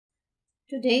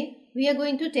Today we are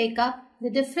going to take up the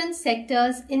different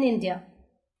sectors in India.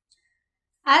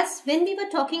 As when we were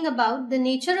talking about the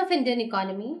nature of Indian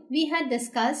economy, we had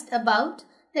discussed about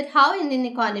that how Indian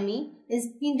economy is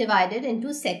being divided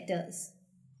into sectors.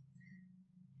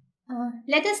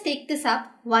 Let us take this up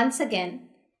once again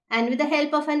and with the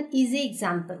help of an easy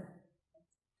example.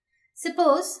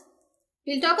 Suppose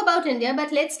we'll talk about India,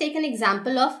 but let's take an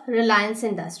example of Reliance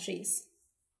Industries.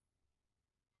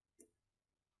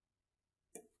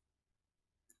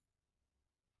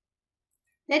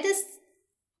 Let us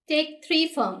take three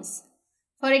firms.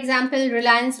 For example,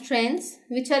 Reliance Trends,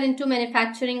 which are into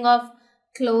manufacturing of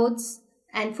clothes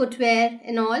and footwear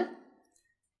and all.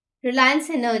 Reliance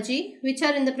Energy, which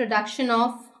are in the production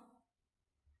of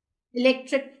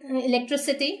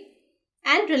electricity.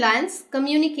 And Reliance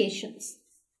Communications.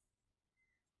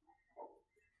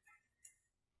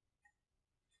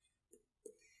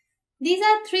 These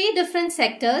are three different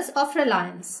sectors of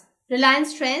Reliance.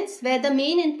 Reliance Trends, where the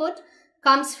main input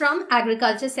comes from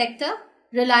agriculture sector,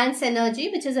 Reliance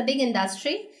Energy, which is a big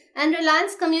industry, and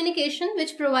Reliance Communication,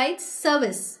 which provides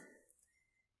service.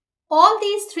 All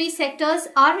these three sectors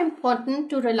are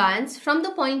important to Reliance from the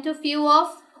point of view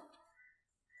of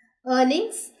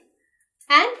earnings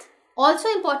and also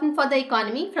important for the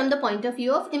economy from the point of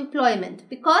view of employment,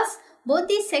 because both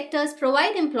these sectors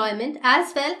provide employment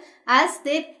as well as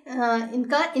they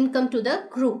incur income to the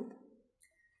group.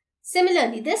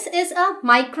 Similarly, this is a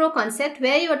micro concept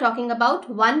where you are talking about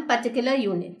one particular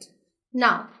unit.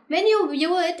 Now, when you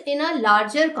view it in a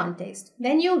larger context,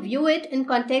 when you view it in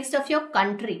context of your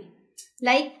country,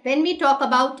 like when we talk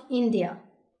about India,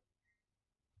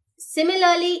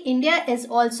 similarly, India is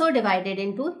also divided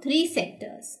into three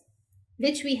sectors,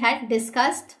 which we had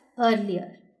discussed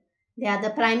earlier. They are the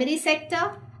primary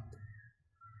sector,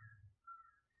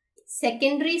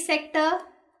 secondary sector,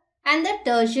 and the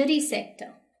tertiary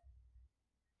sector.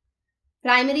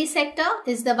 Primary sector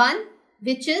is the one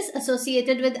which is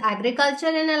associated with agriculture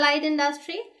and allied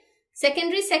industry.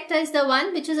 Secondary sector is the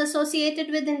one which is associated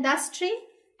with industry.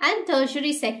 And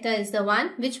tertiary sector is the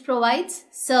one which provides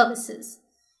services.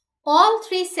 All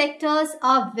three sectors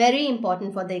are very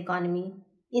important for the economy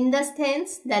in the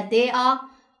sense that they are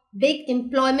big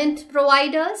employment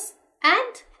providers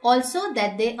and also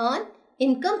that they earn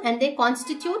income and they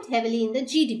constitute heavily in the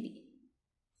GDP.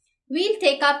 We'll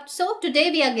take up, so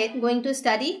today we are going to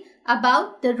study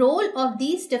about the role of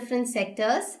these different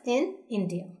sectors in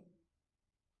India.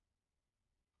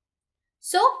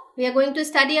 So, we are going to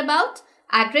study about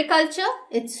agriculture,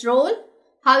 its role,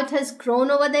 how it has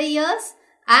grown over the years,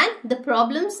 and the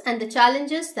problems and the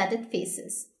challenges that it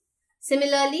faces.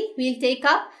 Similarly, we'll take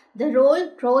up the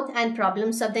role, growth and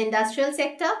problems of the industrial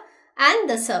sector and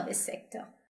the service sector.